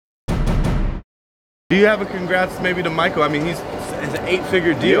Do you have a congrats maybe to Michael? I mean, it's an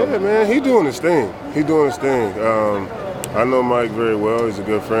 8-figure deal. Yeah, man, he doing his thing. I know Mike very well. He's a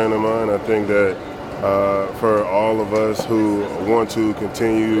good friend of mine. I think that for all of us who want to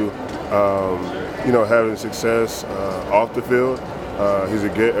continue, having success off the field, he's a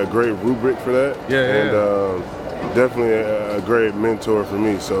great rubric for that. And definitely a great mentor for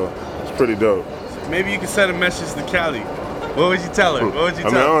me. So it's pretty dope. Maybe you can send a message to Kelly. What would you tell her? I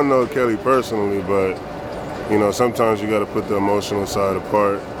don't know Kelly personally, but sometimes you got to put the emotional side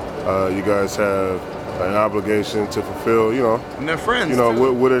apart. You guys have an obligation to fulfill, and they're friends.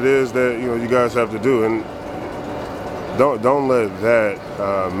 What it is that you guys have to do, and don't let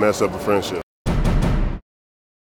that mess up a friendship.